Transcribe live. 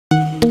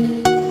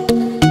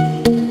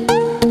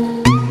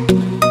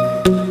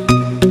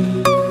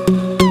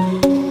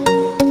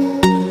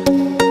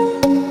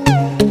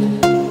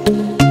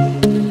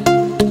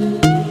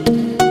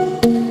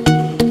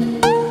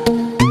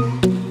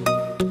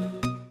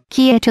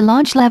Kia to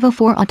launch Level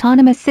 4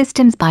 autonomous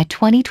systems by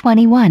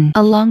 2021.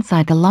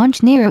 Alongside the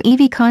launch Niro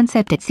EV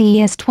Concept at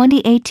CES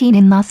 2018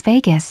 in Las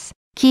Vegas,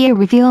 Kia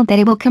revealed that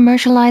it will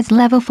commercialize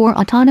Level 4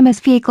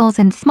 autonomous vehicles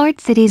in smart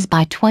cities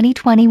by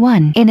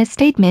 2021. In a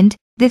statement,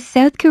 the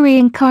South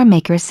Korean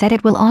carmaker said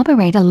it will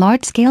operate a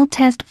large-scale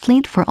test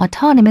fleet for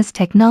autonomous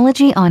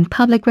technology on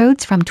public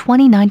roads from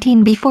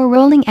 2019 before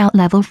rolling out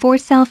Level 4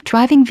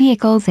 self-driving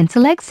vehicles in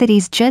select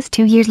cities just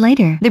 2 years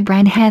later. The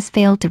brand has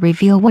failed to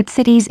reveal what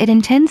cities it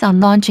intends on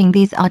launching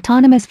these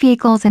autonomous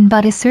vehicles in,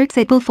 but asserts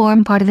it will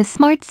form part of the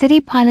Smart City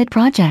pilot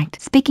project.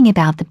 Speaking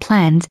about the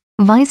plans,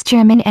 Vice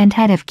Chairman and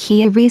Head of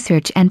Kia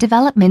Research and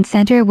Development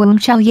Center Woon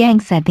Chao-yang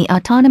said the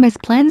autonomous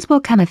plans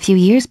will come a few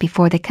years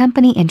before the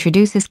company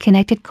introduces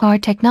connected car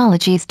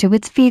technologies to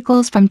its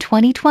vehicles from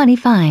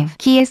 2025.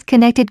 Kia's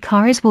connected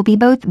cars will be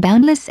both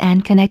boundless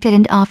and connected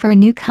and offer a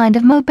new kind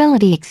of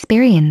mobility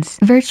experience.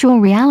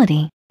 Virtual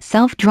reality,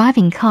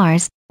 self-driving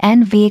cars,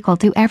 and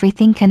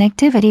vehicle-to-everything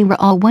connectivity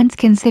were all once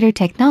considered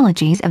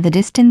technologies of the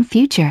distant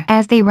future.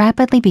 As they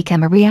rapidly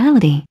become a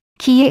reality,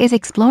 Kia is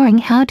exploring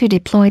how to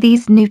deploy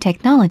these new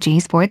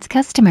technologies for its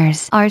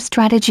customers. Our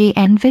strategy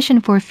and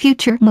vision for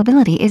future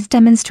mobility is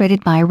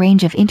demonstrated by a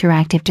range of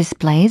interactive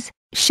displays,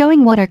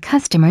 showing what our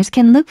customers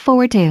can look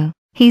forward to,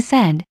 he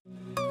said.